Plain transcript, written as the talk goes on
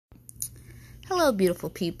Hello, beautiful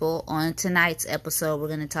people. On tonight's episode, we're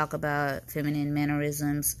going to talk about feminine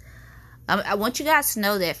mannerisms. I want you guys to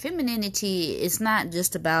know that femininity is not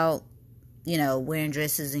just about, wearing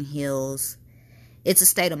dresses and heels. It's a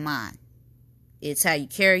state of mind. It's how you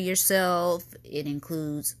carry yourself. It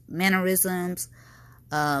includes mannerisms.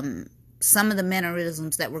 Some of the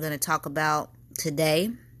mannerisms that we're going to talk about today,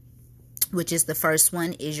 which is the first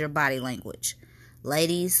one, is your body language.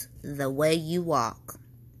 Ladies, the way you walk.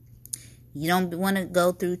 You don't want to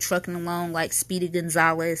go through trucking along like Speedy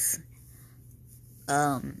Gonzalez.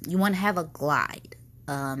 You want to have a glide.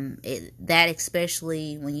 That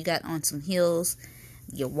especially when you got on some heels,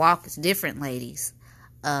 your walk is different, ladies.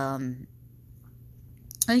 And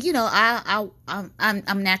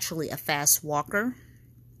I'm naturally a fast walker,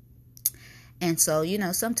 and so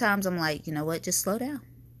sometimes I'm like, you know what, just slow down.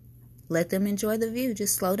 Let them enjoy the view.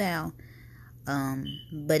 Just slow down.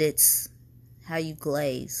 But it's how you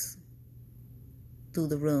glaze through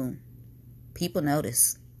the room. People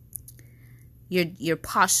notice. Your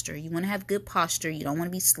posture. You want to have good posture. You don't want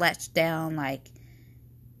to be slouched down like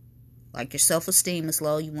your self-esteem is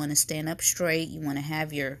low. You want to stand up straight. You want to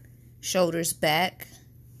have your shoulders back.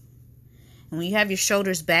 And when you have your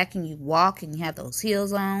shoulders back and you walk and you have those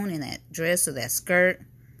heels on and that dress or that skirt,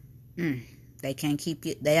 they can't keep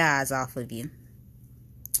their eyes off of you.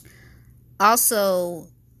 Also,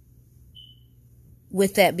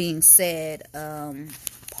 with that being said,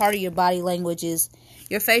 part of your body language is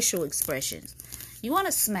your facial expressions. You want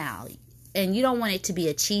to smile, and you don't want it to be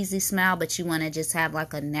a cheesy smile, but you want to just have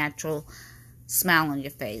like a natural smile on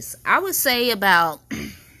your face. I would say about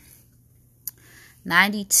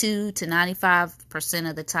 92 to 95%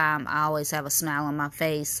 of the time, I always have a smile on my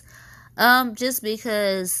face, just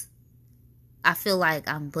because I feel like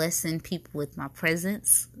I'm blessing people with my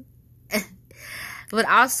presence. But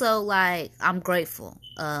also, like, I'm grateful.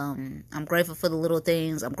 I'm grateful for the little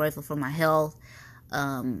things. I'm grateful for my health.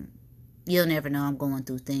 You'll never know I'm going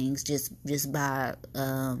through things just by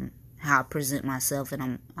how I present myself,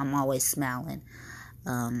 and I'm always smiling.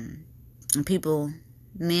 And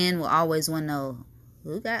men will always want to know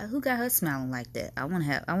who got her smiling like that. I want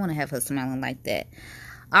to have her smiling like that.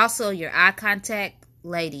 Also, your eye contact,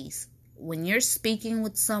 ladies. When you're speaking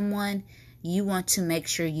with someone, you want to make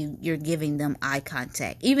sure you're giving them eye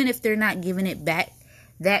contact. Even if they're not giving it back,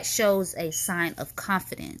 that shows a sign of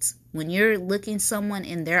confidence. When you're looking someone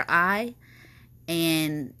in their eye,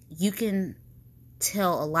 and you can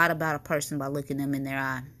tell a lot about a person by looking them in their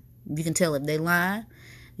eye. You can tell if they lie.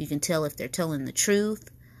 You can tell if they're telling the truth.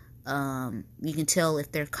 You can tell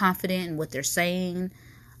if they're confident in what they're saying.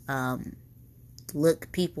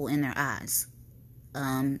 Look people in their eyes.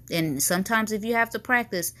 And sometimes if you have to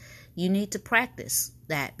practice, you need to practice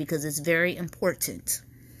that because it's very important.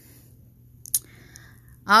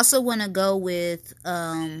 I also want to go with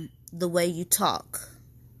the way you talk.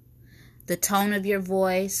 The tone of your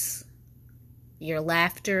voice, your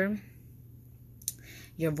laughter,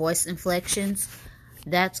 your voice inflections.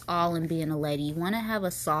 That's all in being a lady. You want to have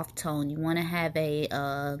a soft tone. You want to have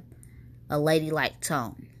a ladylike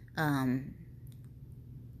tone.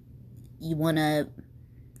 You want to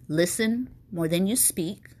listen more than you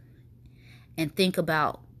speak, and think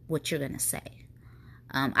about what you're going to say.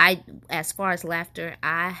 As far as laughter,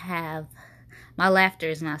 my laughter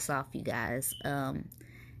is not soft, you guys.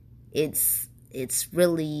 It's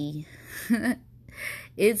really,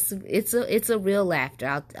 it's a real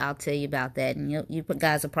laughter. I'll tell you about that, and you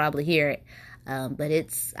guys will probably hear it. But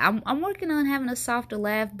I'm working on having a softer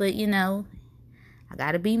laugh, but I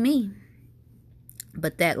gotta be me.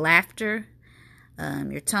 But that laughter,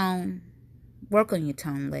 your tone, work on your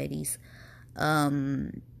tone, ladies.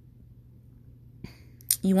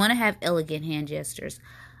 You want to have elegant hand gestures.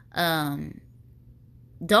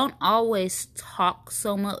 Don't always talk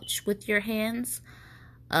so much with your hands.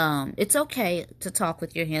 It's okay to talk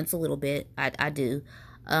with your hands a little bit. I do.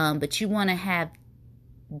 But you want to have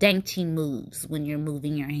dainty moves when you're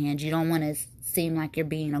moving your hands. You don't want to seem like you're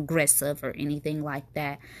being aggressive or anything like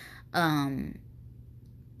that.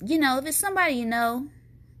 If it's somebody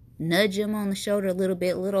nudge them on the shoulder a little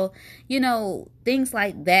bit, things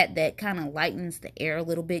like that kind of lightens the air a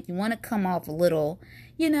little bit. You want to come off a little,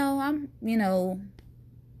 I'm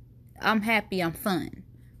happy, I'm fun.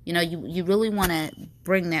 You really want to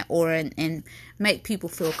bring that aura and make people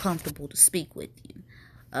feel comfortable to speak with you.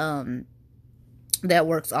 That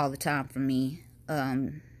works all the time for me.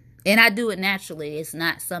 And I do it naturally. It's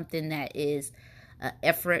not something that is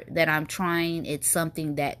effort that I'm trying. It's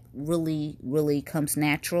something that really, really comes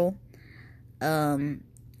natural.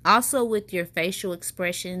 Also, with your facial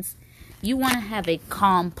expressions, you want to have a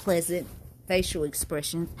calm, pleasant facial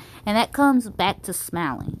expressions, and that comes back to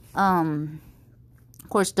smiling. Of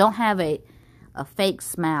course, don't have a fake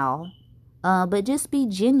smile, but just be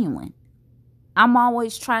genuine. I'm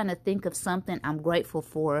always trying to think of something I'm grateful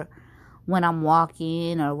for when I'm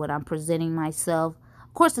walking or when I'm presenting myself.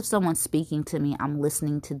 Of course, if someone's speaking to me, I'm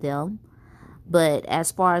listening to them. But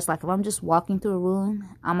as far as like if I'm just walking through a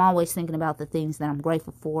room, I'm always thinking about the things that I'm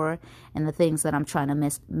grateful for and the things that I'm trying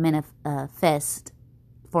to manifest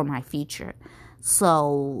for my future.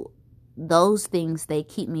 So those things, they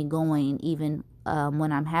keep me going even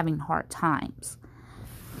when I'm having hard times.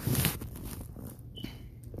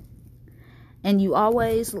 And you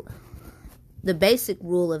always, the basic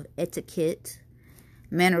rule of etiquette,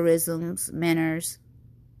 mannerisms, manners,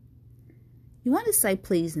 you want to say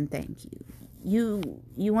please and thank you. You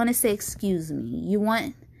want to say excuse me. You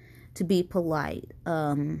want to be polite.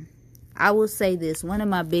 I will say this. One of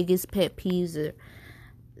my biggest pet peeves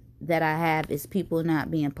that I have is people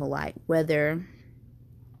not being polite. Whether,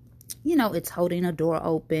 it's holding a door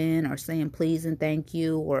open or saying please and thank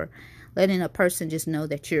you, or letting a person just know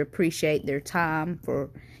that you appreciate their time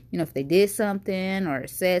for, if they did something or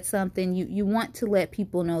said something. You want to let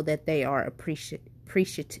people know that they are appreciative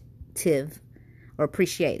or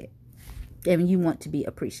appreciated. And you want to be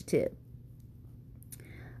appreciative.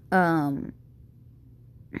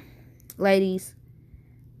 Ladies,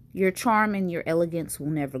 your charm and your elegance will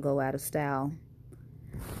never go out of style.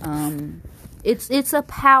 It's a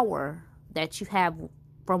power that you have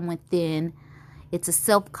from within. It's a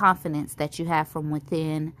self-confidence that you have from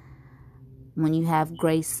within when you have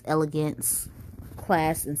grace, elegance,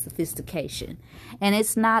 class, and sophistication. And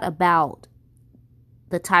it's not about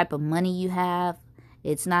the type of money you have.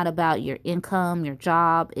 It's not about your income, your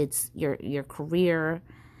job. It's your career,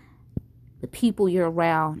 the people you're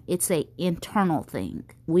around. It's a internal thing.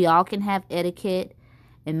 We all can have etiquette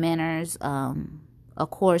and manners. Of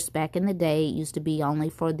course, back in the day, it used to be only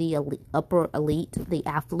for the upper elite, the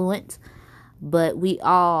affluent. But we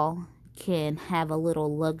all can have a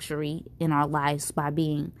little luxury in our lives by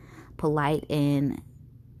being polite and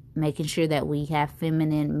making sure that we have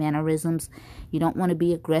feminine mannerisms. You don't want to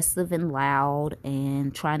be aggressive and loud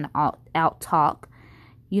and trying to out-talk.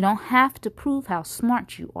 You don't have to prove how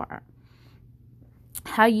smart you are.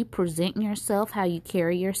 How you present yourself, how you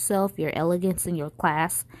carry yourself, your elegance and your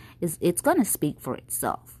class, it's going to speak for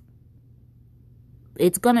itself.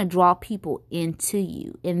 It's going to draw people into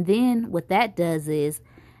you. And then what that does is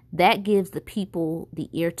that gives the people the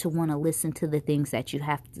ear to want to listen to the things that you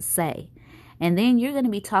have to say. And then you're going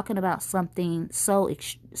to be talking about something so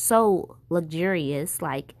luxurious,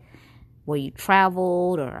 like where you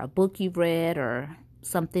traveled or a book you've read or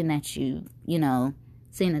something that you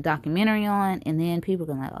seen a documentary on. And then people are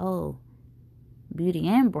going to like, oh, beauty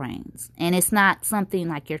and brains. And it's not something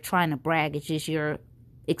like you're trying to brag. It's just you're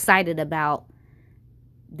excited about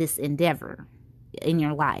this endeavor in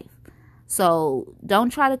your life. So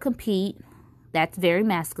don't try to compete. That's very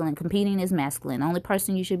masculine. Competing is masculine. The only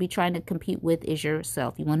person you should be trying to compete with is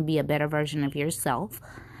yourself. You want to be a better version of yourself.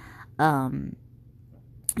 You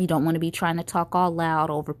don't want to be trying to talk all loud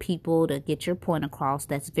over people to get your point across.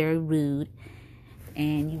 That's very rude.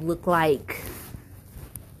 And you look like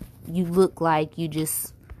you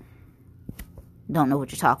just don't know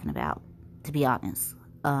what you're talking about, to be honest.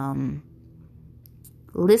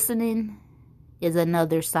 Listening is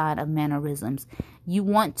another side of mannerisms. You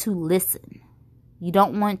want to listen. You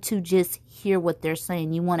don't want to just hear what they're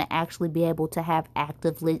saying. You want to actually be able to have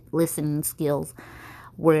active listening skills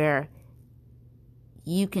where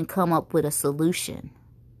you can come up with a solution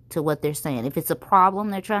to what they're saying. If it's a problem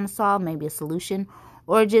they're trying to solve, maybe a solution,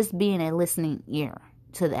 or just being a listening ear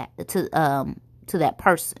to that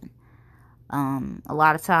person. A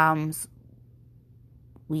lot of times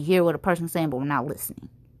we hear what a person's saying, but we're not listening.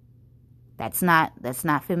 That's not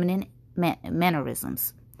feminine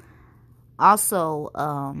mannerisms. Also,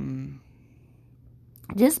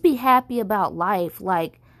 just be happy about life.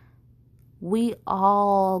 Like, we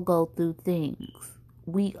all go through things.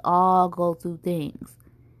 We all go through things.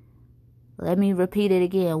 Let me repeat it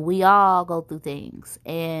again. We all go through things.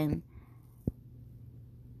 And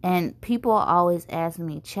people always ask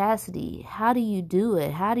me, Chastity, how do you do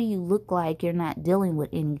it? How do you look like you're not dealing with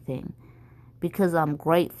anything? Because I'm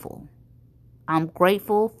grateful. I'm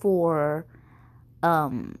grateful for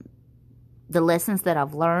the lessons that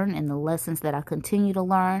I've learned and the lessons that I continue to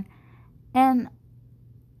learn. And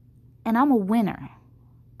I'm a winner.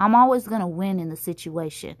 I'm always going to win in the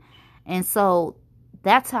situation. And so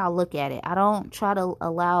that's how I look at it. I don't try to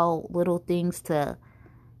allow little things to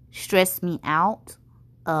stress me out.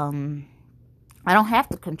 I don't have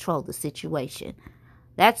to control the situation.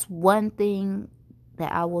 That's one thing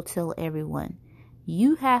that I will tell everyone.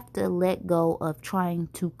 You have to let go of trying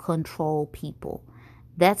to control people.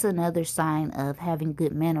 That's another sign of having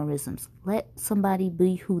good mannerisms. Let somebody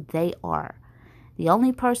be who they are. The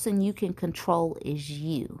only person you can control is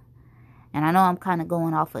you. And I know I'm kind of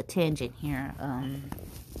going off a tangent here.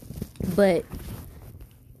 But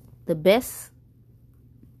the best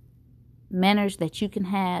manners that you can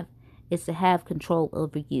have is to have control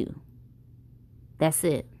over you. That's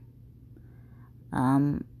it.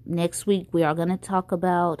 Next week we are going to talk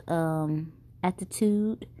about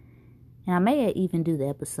attitude. And I may even do the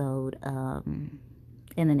episode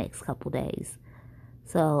in the next couple days.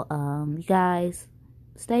 So, you guys,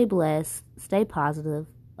 stay blessed. Stay positive.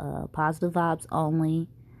 Positive vibes only.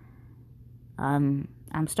 I'm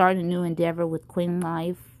starting a new endeavor with Queen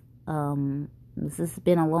Life. This has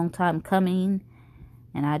been a long time coming.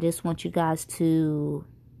 And I just want you guys to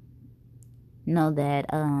know that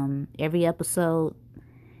every episode,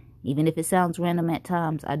 even if it sounds random at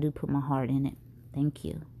times, I do put my heart in it. Thank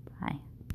you. Bye.